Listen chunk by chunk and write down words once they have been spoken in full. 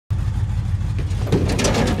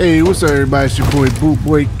Hey, what's up, everybody? It's your boy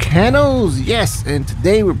BULLBOYKENNELS. Yes, and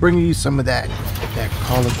today we're bringing you some of that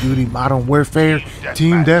Call of Duty Modern Warfare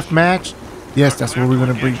Team Deathmatch. Yes, that's what we're going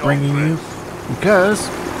to be bringing you because,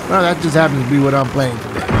 well, that just happens to be what I'm playing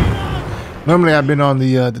today. Normally, I've been on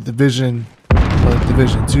the Division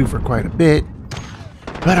 2 for quite a bit,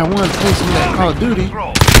 but I wanted to play some of that Call of Duty.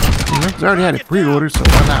 I already had it pre-ordered, so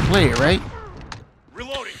why not play it, right?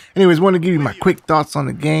 Anyways, want to give you my quick thoughts on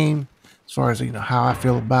the game. As far as how I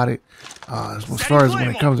feel about it, as far as when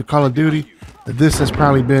it comes to Call of Duty, this has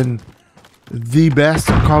probably been the best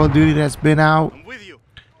Call of Duty that's been out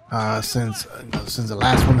since the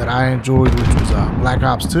last one that I enjoyed, which was Black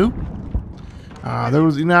Ops 2. There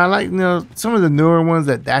was I like some of the newer ones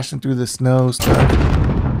that dashing through the snow stuff.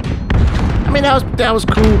 I mean that was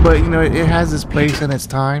cool, but it has its place and its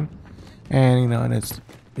time, and and its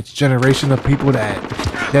generation of people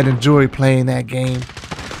that enjoy playing that game.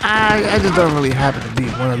 I just don't really happen to be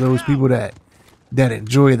one of those people that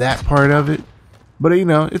enjoy that part of it, but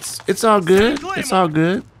it's all good. It's all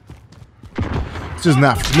good. It's just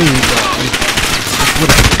not for me. But it's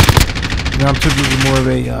whatever. I'm typically more of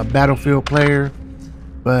a Battlefield player,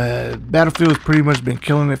 but Battlefield's pretty much been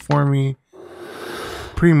killing it for me.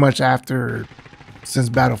 Pretty much since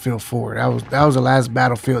Battlefield 4. That was the last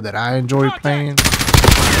Battlefield that I enjoyed playing.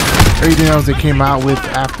 Everything else they came out with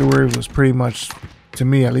afterward was pretty much, to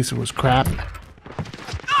me at least, it was crap.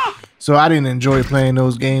 So I didn't enjoy playing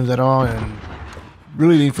those games at all, and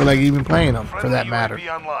really didn't feel like even playing them for that matter.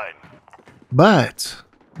 But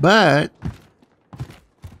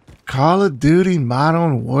Call of Duty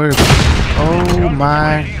Modern Warfare, oh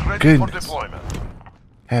my goodness,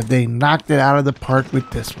 have they knocked it out of the park with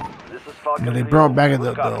this one. They brought back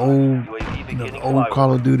the old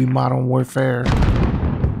Call of Duty Modern Warfare.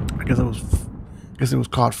 I guess it was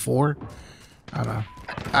called 4. I don't know.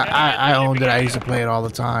 I owned it. I used to play it all the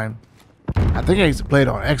time. I think I used to play it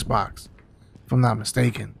on Xbox, if I'm not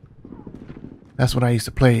mistaken. That's when I used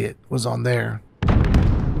to play it, was on there.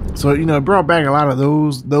 So it brought back a lot of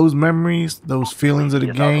those memories, those feelings of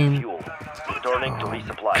the game.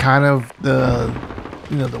 Kind of the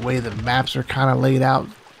way the maps are kind of laid out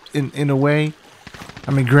in a way.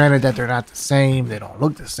 I mean, granted that they're not the same, they don't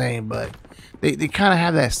look the same, but they kind of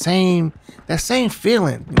have that same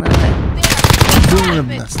feeling, that feeling of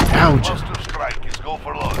nostalgia.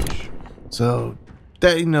 So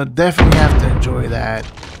that definitely have to enjoy that.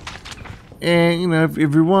 And if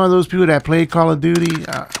you're one of those people that play Call of Duty,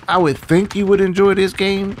 I would think you would enjoy this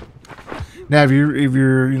game. Now, if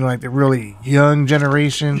you're like the really young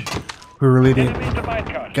generation who really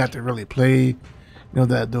got to really play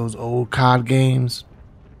those old COD games,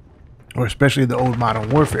 or especially the old Modern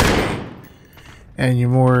Warfare game, and you're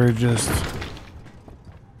more just,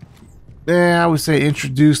 I would say,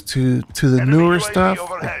 introduced to the newer stuff,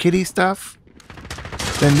 the kiddie stuff,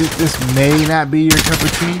 then this may not be your cup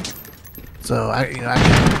of tea. So I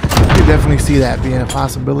can definitely see that being a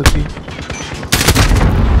possibility.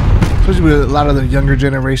 Especially with a lot of the younger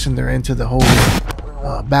generation, they're into the whole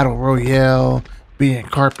battle royale, being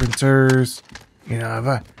carpenters. If I'm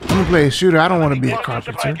gonna play a shooter, I don't want to be a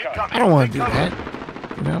carpenter. I don't want to do that.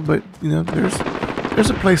 But there's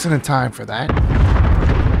a place and a time for that.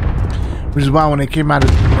 Which is why when it came to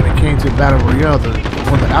battle royale, the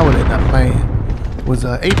one that I would end up playing was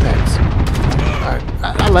Apex.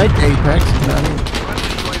 I liked Apex.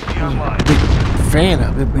 I was a big fan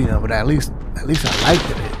of it, but at least I liked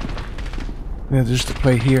it. Just to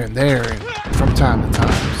play here and there and from time to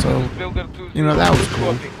time. So that was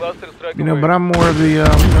cool. But I'm more of the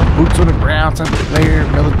boots on the ground type of player,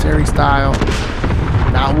 military style.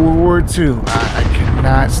 Not World War II. I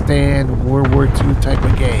cannot stand World War II type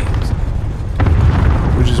of games.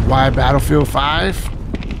 Which is why Battlefield 5,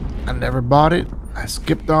 I never bought it. I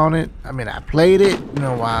skipped on it. I mean, I played it,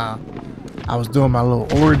 while I was doing my little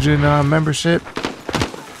Origin membership.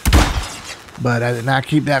 But I did not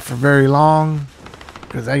keep that for very long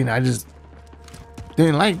because I just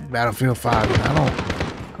didn't like Battlefield 5. I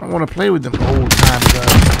don't want to play with them old time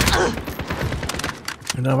guns.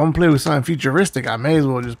 If I'm gonna play with something futuristic, I may as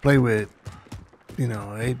well just play with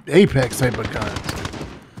Apex type of guns.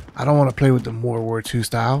 I don't want to play with the World War II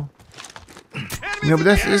style. But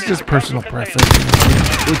it's just personal preference.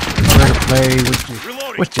 What you prefer to play,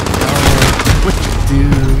 what you know, what you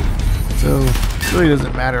do. So it really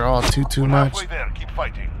doesn't matter all too much.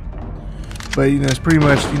 But it's pretty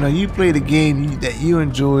much you play the game that you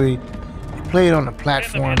enjoy. You play it on a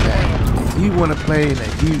platform that you want to play and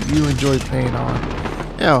that you enjoy playing on.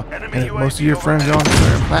 And if most of your friends are on a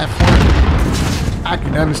certain platform, I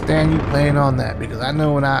can understand you playing on that, because I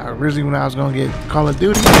know when I was gonna get Call of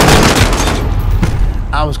Duty,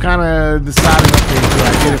 I was kind of deciding, okay, do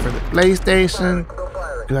I get it for the PlayStation?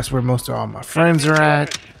 Because that's where most of all my friends are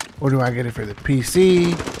at. Or do I get it for the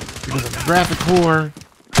PC? Because of the graphic core?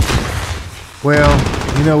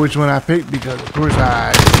 Well, you know which one I picked, because of course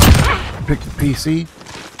I picked the PC.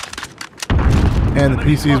 And the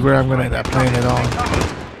PC is where I'm going to end up playing it on.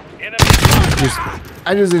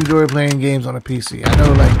 I just enjoy playing games on a PC. I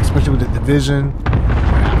know, like, especially with the Division,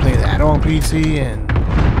 I play that on PC, and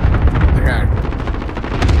I got a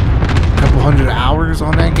couple hundred hours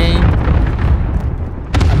on that game.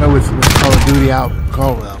 I know with Call of Duty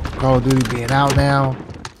Call of Duty being out now,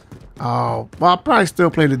 well, I'll probably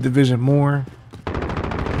still play the Division more.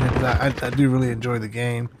 I do really enjoy the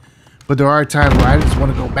game, but there are times where I just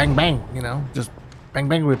want to go bang bang, you know, just bang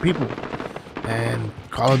bang with people, and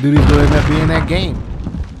Call of Duty will end up being that game.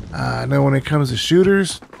 I know when it comes to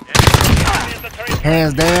shooters,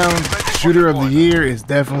 hands down, shooter of the year is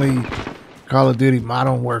definitely Call of Duty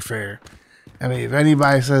Modern Warfare. I mean, if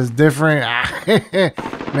anybody says different,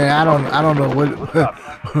 man, I don't know what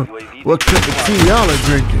cup of tea y'all are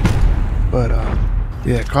drinking, but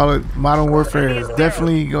yeah, Call it Modern Warfare is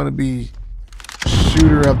definitely going to be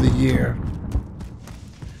shooter of the year.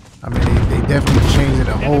 I mean, they definitely changed it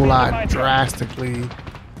a whole lot drastically,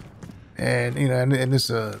 and you know, and it's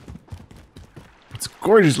a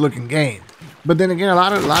gorgeous looking game. But then again, a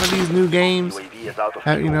lot of these new games,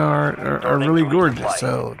 have, you know, are really gorgeous.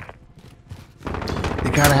 So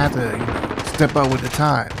you kind of have to, you know, step up with the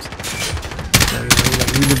times. So, you know,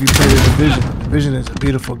 like, even if you play the Division is a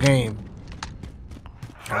beautiful game.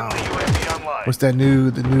 What's that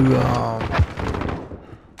new? The new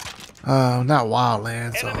not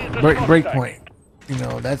Wildlands, Breakpoint. You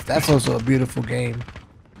know, that's also a beautiful game.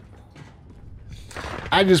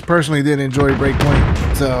 I just personally didn't enjoy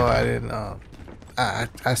Breakpoint, so I didn't.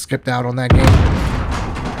 I skipped out on that game.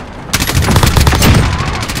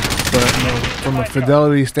 But you know, from a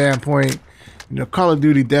fidelity standpoint, you know, Call of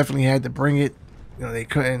Duty definitely had to bring it. You know, they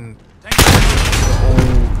couldn't. The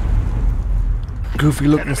old goofy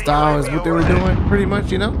looking style is what they were doing, pretty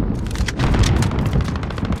much. You know.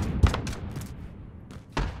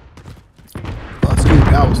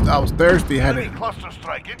 I was thirsty. Had to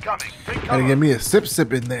get me a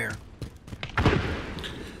sip in there.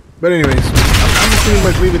 But anyways, I'm just pretty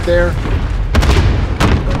much leave it there.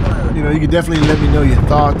 You know, you can definitely let me know your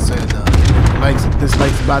thoughts and likes and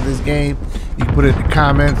dislikes about this game. You can put it in the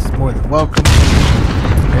comments. It's more than welcome.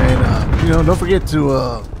 And you know, don't forget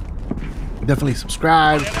to definitely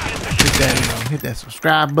subscribe. Hit that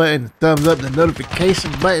subscribe button, the thumbs up, the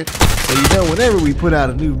notification button, so you know whenever we put out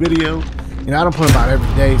a new video. You know, I don't put them out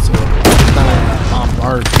every day, so it's not like I'm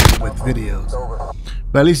bombarded with videos.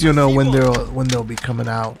 But at least you'll know when they'll be coming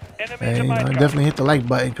out. And you know, and definitely hit the like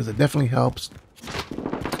button, because it definitely helps.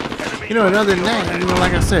 You know, and other than that, you know,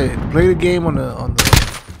 like I said, play the game on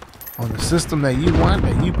the system that you want,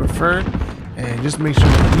 that you prefer, and just make sure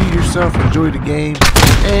that you yourself enjoy the game.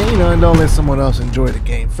 And you know, and don't let someone else enjoy the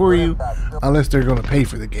game for you, unless they're going to pay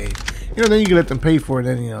for the game. You know, then you can let them pay for it.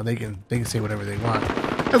 Then you know they can say whatever they want.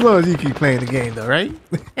 As long as you keep playing the game, though, right?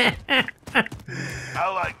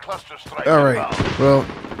 All right. Well,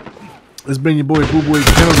 it's been your boy,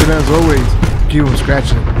 BULLBOYKENNELS, and as always, keep on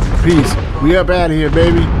scratching. Peace. We up out of here,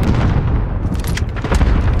 baby.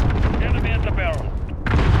 Enemy at the barrel.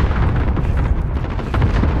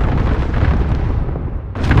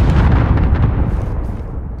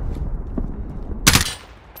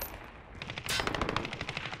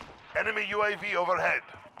 Enemy UAV overhead.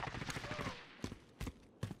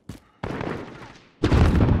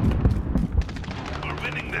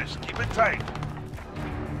 This. Keep it tight.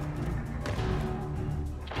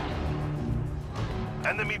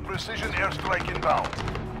 Enemy precision airstrike inbound.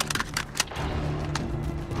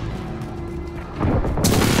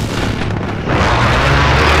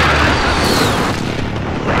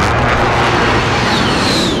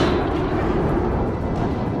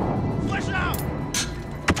 Flash it out!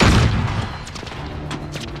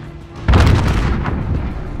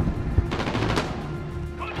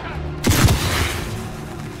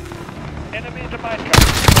 Enemy at the mine car.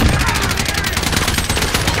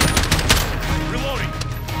 Reloading.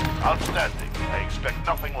 Outstanding. I expect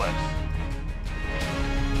nothing less.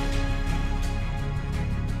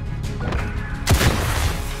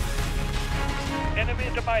 Enemy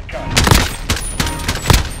at the mine car.